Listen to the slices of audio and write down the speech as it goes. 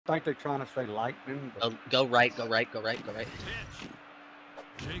think they're trying to say lightning. But... Go right. No, no.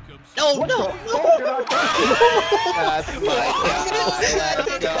 That's my guy.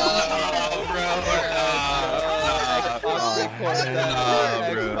 Let's go, bro.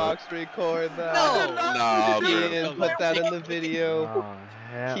 Xbox record that. No, Kian, put that in the video.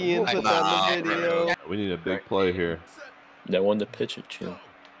 Kian, put that in the video. We need a big play here. That one to pitch it, chill.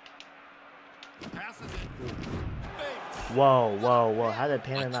 Whoa. How did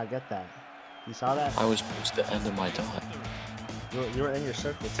Panda not get that? You saw that? I was supposed to end of my dot. You were in your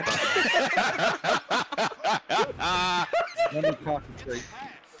circle. Let me concentrate.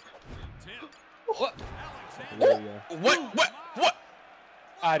 What? What?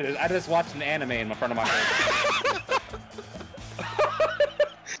 I just watched an anime in front of my face.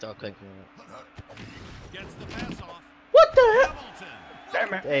 Still quick. What the heck?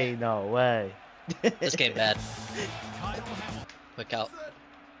 Damn it. Hey, no way. This game bad. Quick out.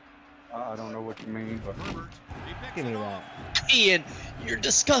 I don't know what you mean, but... Give me that. Ian, you're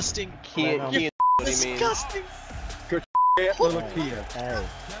disgusting. Kian, what do you mean? Disgusting. Good little kid. Hey.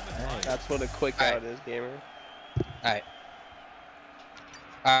 That's what a quick out is, gamer. Alright.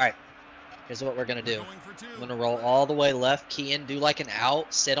 Here's what we're gonna do. I'm gonna roll all the way left, key in, do like an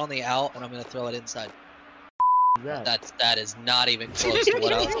out, sit on the out, and I'm gonna throw it inside. That is not even close to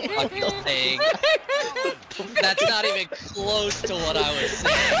what I was fucking saying. That's not even close to what I was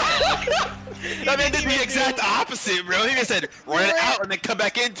saying. That man did the exact opposite, bro. He just said run it out and then come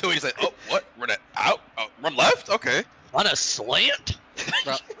back into it. He's like, oh, what? Run it out? Oh, run left? Okay. On a slant?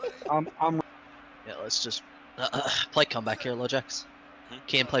 Bro. I'm Yeah, let's just play comeback here, Lojax.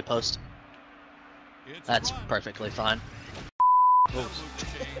 Can't play post. That's perfectly fine. Oh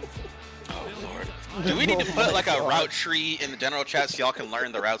lord. Do we need to put like a route tree in the general chat so y'all can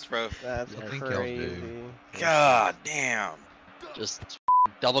learn the routes, bro? That's crazy. God damn. Just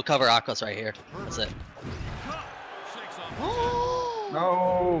double cover Aquas right here. That's it.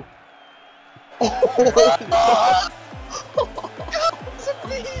 no.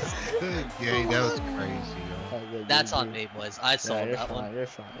 Yeah, that was crazy. That's on me, boys. I saw that one. You're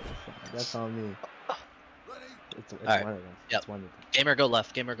fine. That's on me. It's Alright. one of them. Yep. It's one of them. Gamer go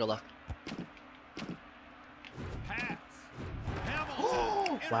left.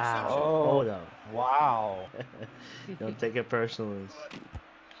 Wow. Oh. Hold up. Wow. Don't take it personally.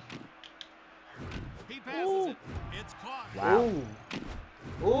 Wow.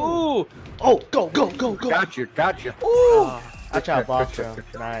 Ooh! Oh, go! Gotcha. Ooh! Good job, boss, bro.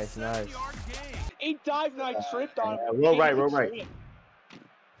 Nice. He dived and I tripped on him. Roll right.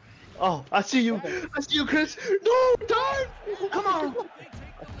 Oh, I see you, Chris. No, dive! Come on.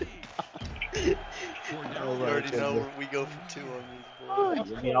 You already know where we go for 2 on these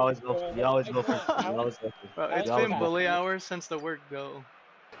boys. You always go for. Bro, it's been bully hours since the word go.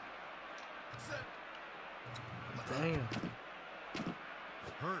 Damn.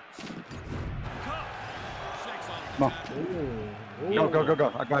 Come on. Ooh.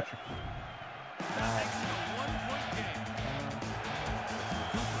 Go. I got you. Nice.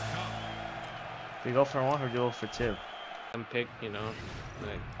 Do you go for 1 or do you go for 2? Them pick,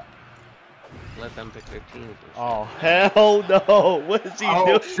 like, let them pick their teams. Oh, hell no. What is he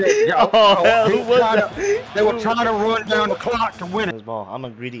doing? Shit. Yeah, hell, who was that? They were trying to run down the clock to win it. This ball. I'm a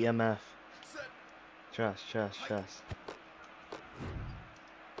greedy MF. Trust.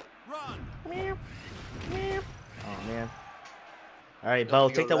 Oh, man. Alright, Bo,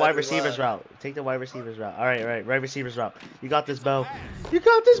 take the wide receivers route. Alright, right receivers route. You got this, Bo. Let's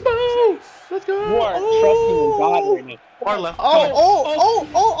go! You are trusting in God right now. Far left. Oh,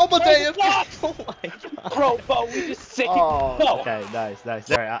 Amadeus! Oh my god. Bro, Bo, we just sick. Oh, okay, nice.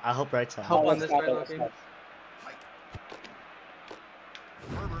 Alright, I hope right side. Help on this right looking.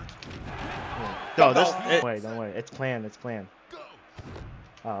 No, don't worry. It's planned.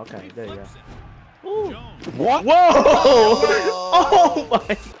 Oh, okay, there you go. Ooh. What? Whoa! Oh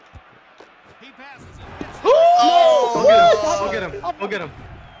my! Oh! Go get him.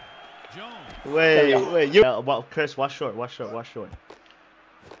 Wait, you. Well, Chris, watch short. Whoa!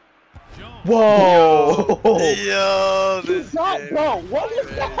 Yo, this Bro, what is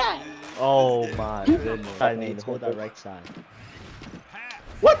that? Oh my goodness! I need to hold that right side.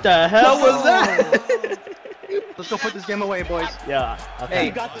 What the hell was that? Let's go put this game away, boys. Yeah. Okay.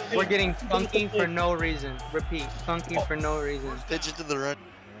 Hey, we're getting funky for no reason. Repeat, funky for no reason. Pitch it to the right.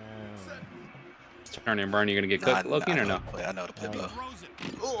 Turn and burn, you gonna get cooked looking or no? I know the play, bro.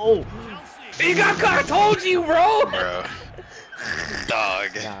 Oh! You got caught, I told you, bro! Bro.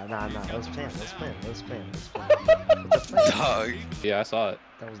 Dog. Nah. Let's plan. Dog. Yeah, I saw it.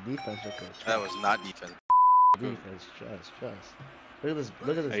 That was defense, Chris. That was not defense. Defense, trust. Look at this.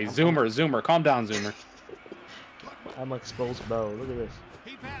 Look at this. Hey, Zoomer. Calm down, Zoomer. I'm exposed bow. Look at this.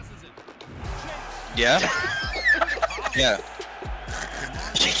 Yeah? Yeah.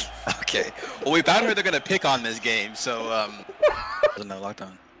 Okay. Well, we found who they're gonna pick on this game, so no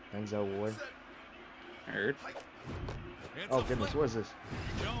lockdown. Denzel Ward. Heard. Oh goodness, what is this?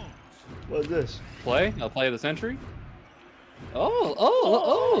 What is this? Play? I'll play of the century.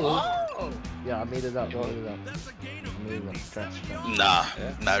 Oh. Yeah, I made it up. I made it up. Trash. Nah,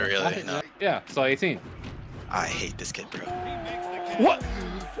 not really. No. Yeah, so 18. I hate this kid, bro. What?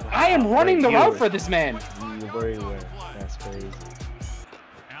 I am running the route for this man. You very well. That's crazy.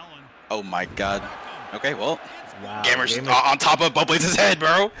 Oh my god. Okay, well. Wow. Gamer's on top of Bubbles' head,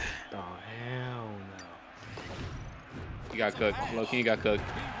 bro. Oh hell no. You got cooked. Loki, you got cooked.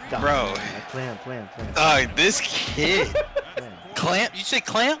 Bro. Clamp. This kid. Clamp? You say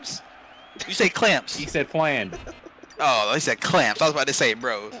clamps? You say clamps? He said planned. Oh, he said clamps. I was about to say,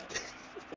 bro.